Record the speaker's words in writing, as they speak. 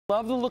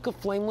love the look of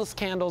flameless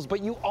candles,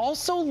 but you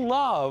also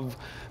love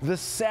the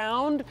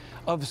sound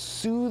of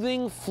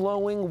soothing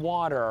flowing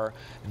water.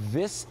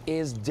 This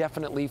is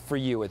definitely for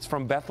you. It's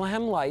from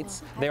Bethlehem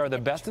Lights. They are the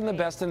best in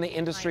the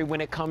industry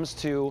when it comes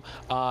to,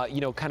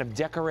 kind of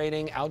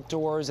decorating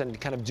outdoors and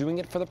kind of doing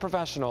it for the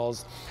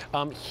professionals.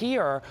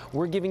 Here,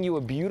 we're giving you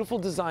a beautiful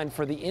design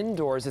for the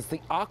indoors. It's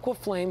the Aqua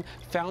Flame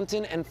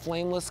Fountain and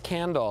Flameless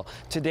Candle.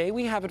 Today,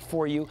 we have it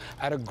for you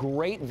at a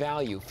great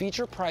value.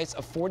 Feature price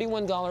of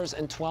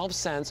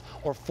 $41.12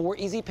 or 4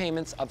 easy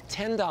payments of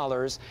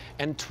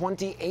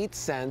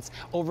 $10.28.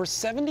 Over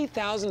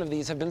 70,000 of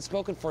these have been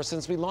spoken for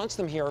since we launched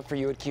them here for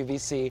you at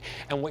QVC.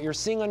 And what you're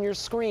seeing on your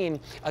screen,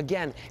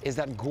 again, is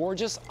that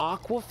gorgeous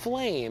aqua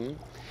flame.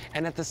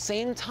 And at the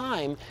same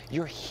time,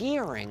 you're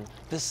hearing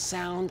the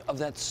sound of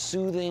that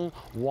soothing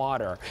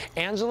water.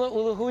 Angela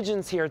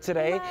Uluhujan's here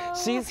today. Hello.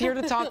 She's here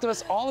to talk to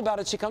us all about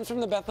it. She comes from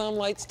the Bethlehem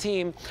Lights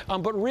team.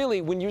 But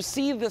really, when you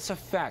see this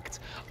effect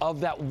of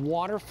that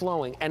water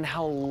flowing and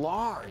how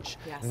large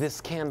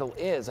this candle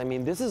is, I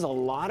mean, this is a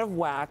lot of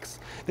wax.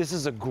 This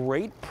is a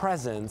great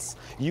presence.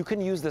 You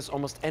can use this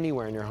almost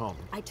anywhere in your home.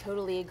 I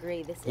totally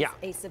agree. This is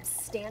a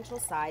substantial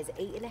size,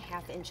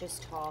 8.5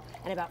 inches tall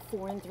and about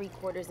 4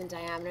 3/4 in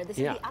diameter. This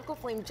is the Aqua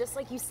Flame, just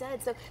like you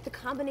said. So the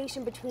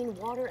combination between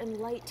water and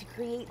light to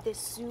create this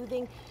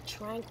soothing,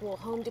 tranquil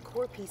home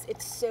decor piece,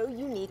 it's so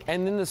unique.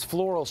 And then this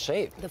floral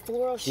shape. The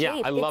floral shape.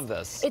 Yeah, I love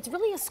this. It's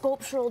really a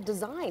sculptural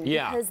design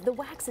because the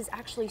wax is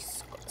actually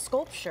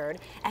sculptured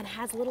and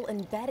has little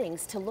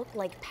embeddings to look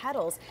like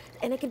petals,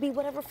 and it can be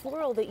whatever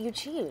floral that you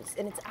choose.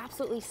 And it's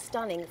absolutely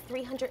stunning,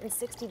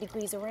 360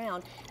 degrees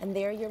around. And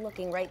there you're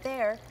looking right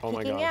there,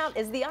 peeking out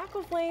is the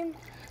Aqua Flame.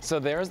 So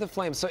there's the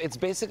flame. So it's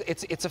basically,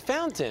 it's a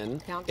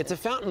fountain. It's a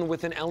fountain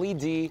with an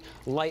LED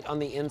light on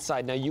the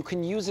inside. Now you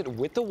can use it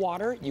with the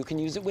water, you can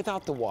use it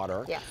without the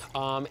water. Yes.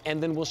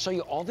 And then we'll show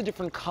you all the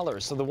different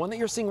colors. So the one that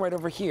you're seeing right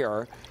over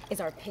here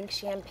is our pink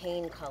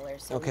champagne color.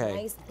 So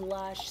nice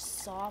blush,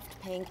 soft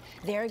pink.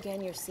 There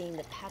again, you're seeing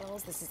the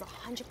petals. This is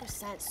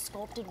 100%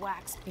 sculpted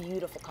wax,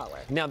 beautiful color.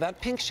 Now that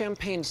pink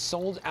champagne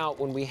sold out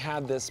when we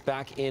had this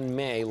back in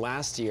May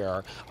last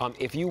year.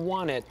 If you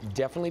want it,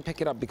 definitely pick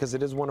it up because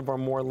it is one of our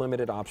more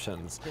limited options.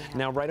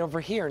 Now right over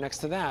here next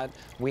to that,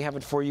 we have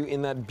it for you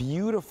in that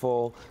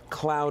beautiful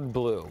cloud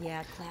blue.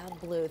 Yeah, cloud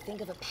blue.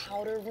 Think of a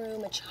powder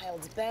room, a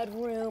child's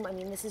bedroom. I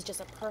mean, this is just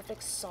a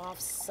perfect,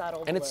 soft,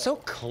 subtle And blue. it's so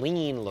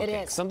clean looking.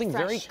 It is. Something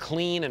very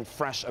clean and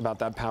fresh about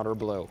that powder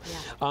blue.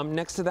 Yeah.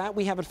 Next to that,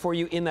 we have it for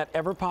you in that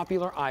ever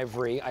popular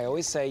ivory. I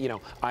always say,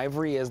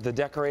 ivory is the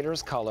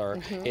decorator's color.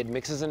 It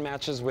mixes and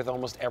matches with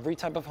almost every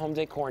type of home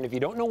decor. And if you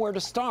don't know where to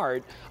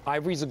start,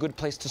 ivory's a good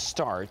place to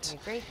start.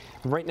 I agree.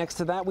 Right next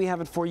to that, we have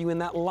it for you in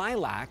that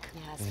lilac.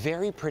 Yes.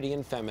 Very pretty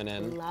and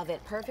feminine. Love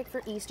it. Perfect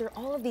for Easter.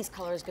 All of these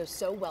colors go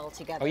so well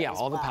together. Oh yeah,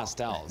 all the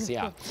pastels,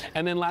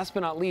 And then last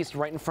but not least,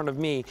 right in front of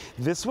me,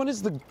 this one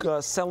is the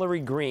celery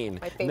green.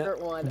 My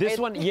favorite one. This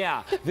one,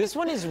 this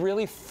one is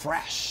really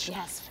fresh.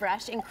 Yes,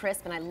 fresh and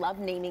crisp, and I love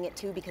naming it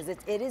too because it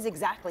is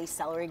exactly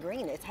celery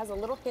green. It has a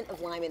little hint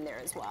of lime in there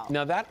as well.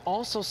 Now that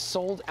also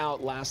sold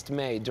out last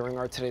May during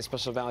our Today's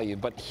Special Value,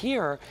 but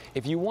here,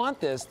 if you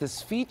want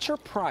this feature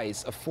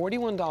price of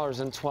 $41.12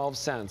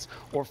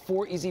 or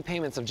 4 easy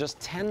payments of just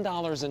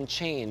 $10 and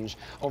change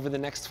over the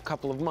next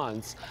couple of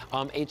months,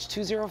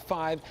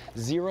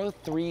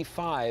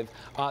 H205035.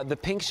 The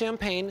pink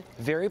champagne,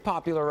 very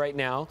popular right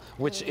now,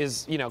 which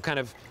is, kind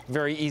of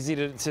very easy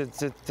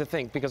to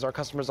think because our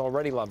customers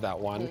already love that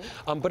one.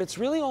 But it's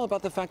really all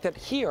about the fact that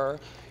here,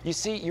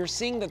 you're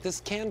seeing that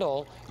this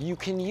candle, you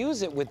can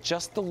use it with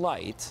just the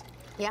light.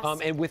 Yes.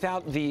 And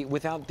without the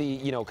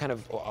kind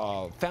of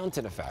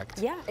fountain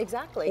effect. Yeah,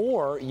 exactly.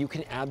 Or you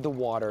can add the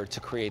water to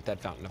create that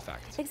fountain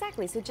effect.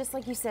 Exactly. So just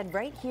like you said,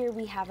 right here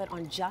we have it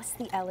on just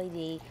the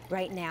LED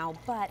right now,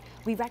 but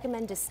we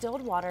recommend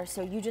distilled water,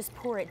 so you just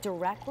pour it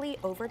directly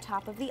over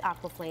top of the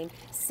Aqua Flame,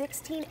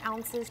 16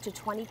 ounces to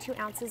 22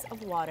 ounces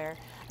of water.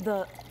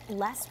 The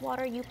less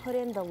water you put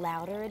in, the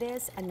louder it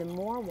is, and the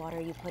more water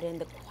you put in,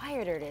 the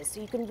quieter it is. So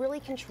you can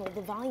really control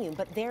the volume,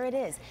 but there it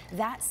is.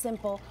 That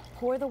simple.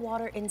 Pour the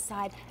water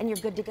inside and you're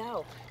good to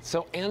go.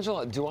 So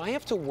Angela, do I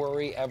have to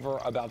worry ever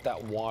about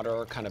that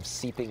water kind of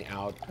seeping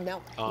out?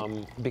 No.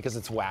 Because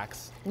it's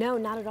wax? No,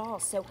 not at all.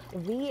 So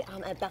we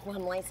at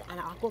Bethlehem Lights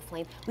and Aqua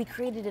Flame, we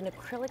created an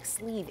acrylic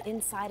sleeve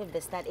inside of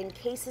this that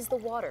encases the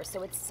water,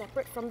 so it's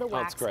separate from the wax.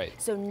 Oh, that's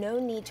great. So no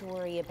need to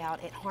worry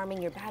about it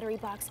harming your battery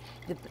box.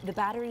 The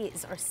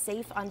batteries are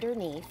safe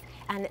underneath,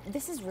 and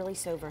this is really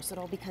so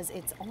versatile because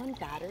it's on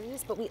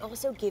batteries, but we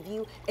also give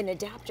you an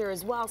adapter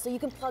as well, so you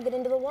can plug it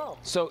into the wall.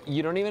 So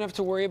you don't even have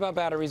to worry about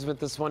batteries with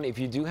this one. If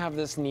you do have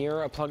this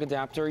near a plug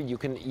adapter, you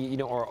can,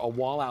 or a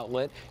wall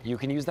outlet, you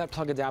can use that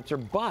plug adapter,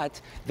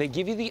 but they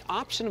give you the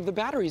option of the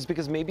batteries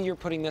because maybe you're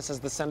putting this as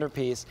the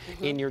centerpiece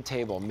in your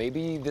table.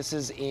 Maybe this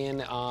is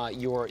in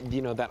your,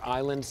 that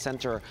island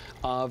center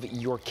of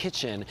your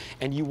kitchen,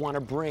 and you want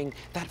to bring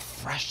that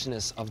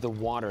freshness of the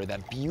water,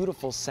 that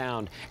beautiful wonderful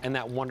sound and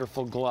that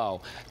wonderful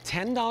glow.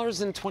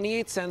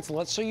 $10.28.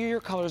 Let's show you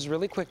your colors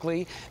really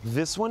quickly.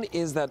 This one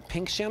is that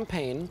pink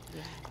champagne.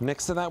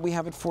 Next to that, we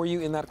have it for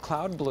you in that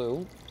cloud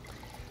blue.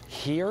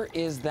 Here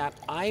is that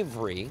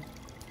ivory.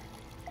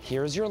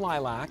 Here's your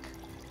lilac.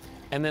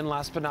 And then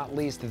last but not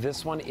least,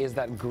 this one is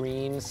that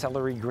green,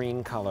 celery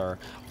green color.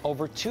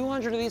 Over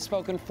 200 of these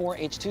spoken for,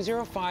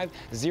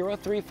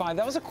 H205035.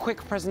 That was a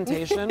quick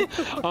presentation,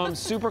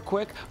 super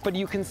quick, but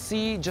you can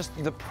see just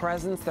the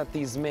presence that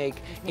these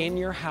make in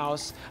your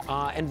house,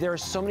 and there are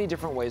so many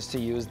different ways to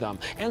use them.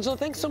 Angela,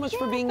 thanks so much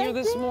for being here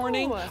this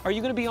morning. Are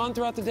you gonna be on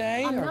throughout the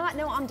day? I'm not,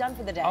 no, I'm done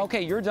for the day.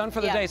 Okay, you're done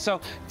for the day. So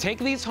take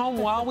these home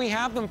while we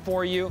have them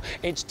for you.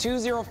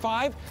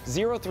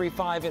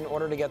 H205035 in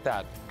order to get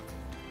that.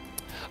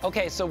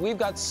 Okay, so we've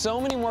got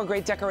so many more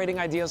great decorating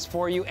ideas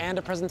for you and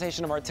a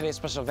presentation of our today's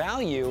special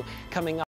value coming up.